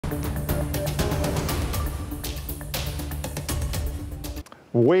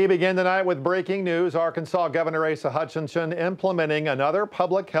We begin tonight with breaking news. Arkansas Governor Asa Hutchinson implementing another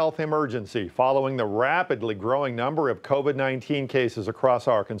public health emergency following the rapidly growing number of COVID-19 cases across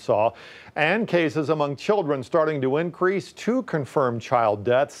Arkansas and cases among children starting to increase. 2 confirmed child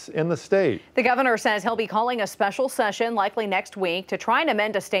deaths in the state. The governor says he'll be calling a special session likely next week to try and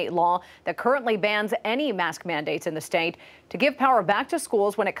amend a state law that currently bans any mask mandates in the state to give power back to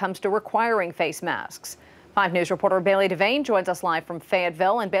schools when it comes to requiring face masks. 5 News reporter Bailey Devane joins us live from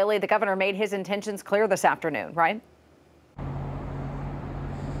Fayetteville. And Bailey, the governor made his intentions clear this afternoon, right?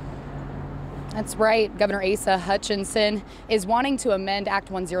 That's right. Governor Asa Hutchinson is wanting to amend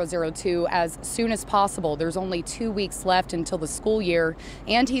Act 1002 as soon as possible. There's only 2 weeks left until the school year,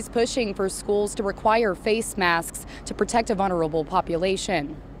 and he's pushing for schools to require face masks to protect a vulnerable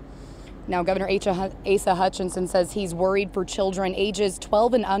population. Now, Governor Asa Hutchinson says he's worried for children ages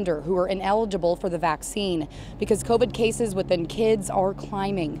 12 and under who are ineligible for the vaccine because COVID cases within kids are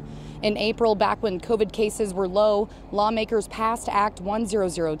climbing. In April, back when COVID cases were low, lawmakers passed Act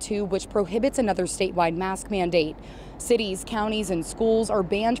 1002, which prohibits another statewide mask mandate. Cities, counties, and schools are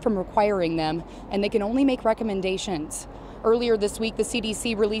banned from requiring them, and they can only make recommendations. Earlier this week, the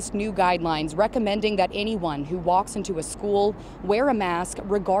CDC released new guidelines recommending that anyone who walks into a school wear a mask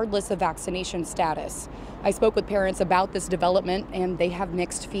regardless of vaccination status. I spoke with parents about this development, and they have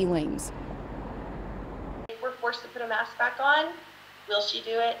mixed feelings. If we're forced to put a mask back on, will she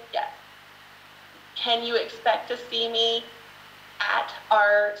do it? Yes. Can you expect to see me at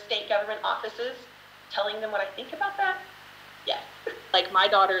our state government offices telling them what I think about that? Yes. Like my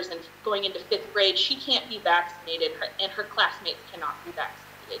daughter's going into 5th grade, she can't be vaccinated and her classmates cannot be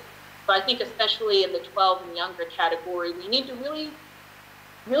vaccinated. So I think especially in the 12 and younger category, we need to really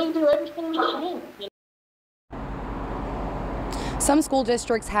do everything we can. Some school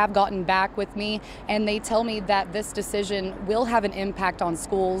districts have gotten back with me, and they tell me that this decision will have an impact on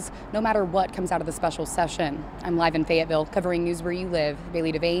schools no matter what comes out of the special session. I'm live in Fayetteville covering news where you live.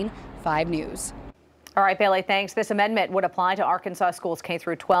 Bailey Devane, 5 News. All right, Bailey, thanks. This amendment would apply to Arkansas schools K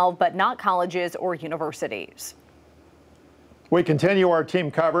through 12, but not colleges or universities. We continue our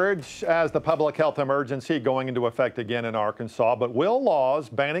team coverage as the public health emergency going into effect again in Arkansas. But will laws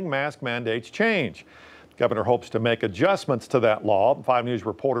banning mask mandates change? The governor hopes to make adjustments to that law. 5 News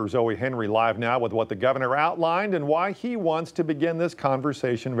reporter Zoe Henry live now with what the governor outlined and why he wants to begin this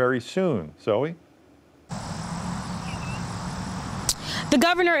conversation very soon. Zoe? The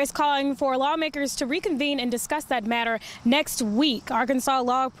governor is calling for lawmakers to reconvene and discuss that matter next week. Arkansas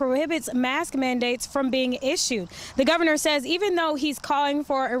law prohibits mask mandates from being issued. The governor says even though he's calling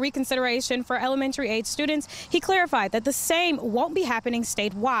for a reconsideration for elementary age students, he clarified that the same won't be happening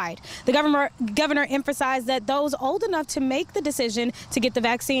statewide. The governor emphasized that those old enough to make the decision to get the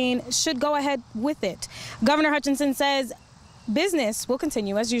vaccine should go ahead with it. Governor Hutchinson says business will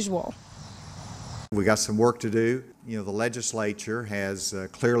continue as usual. We got some work to do. You know, the legislature has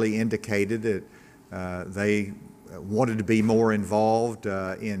clearly indicated that they wanted to be more involved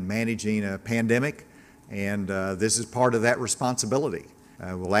in managing a pandemic, and this is part of that responsibility.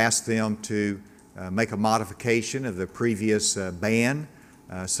 We'll ask them to make a modification of the previous ban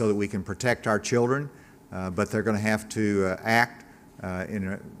so that we can protect our children, but they're going to have to act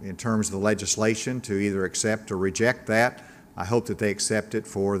in terms of the legislation to either accept or reject that. I hope that they accept it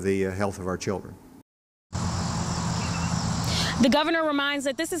for the health of our children. The governor reminds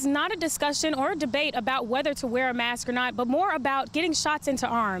that this is not a discussion or a debate about whether to wear a mask or not, but more about getting shots into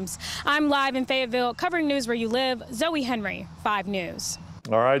arms. I'm live in Fayetteville covering news where you live. Zoe Henry, 5 News.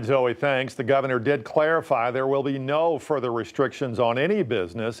 All right, Zoe, thanks. The governor did clarify there will be no further restrictions on any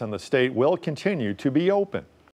business and the state will continue to be open.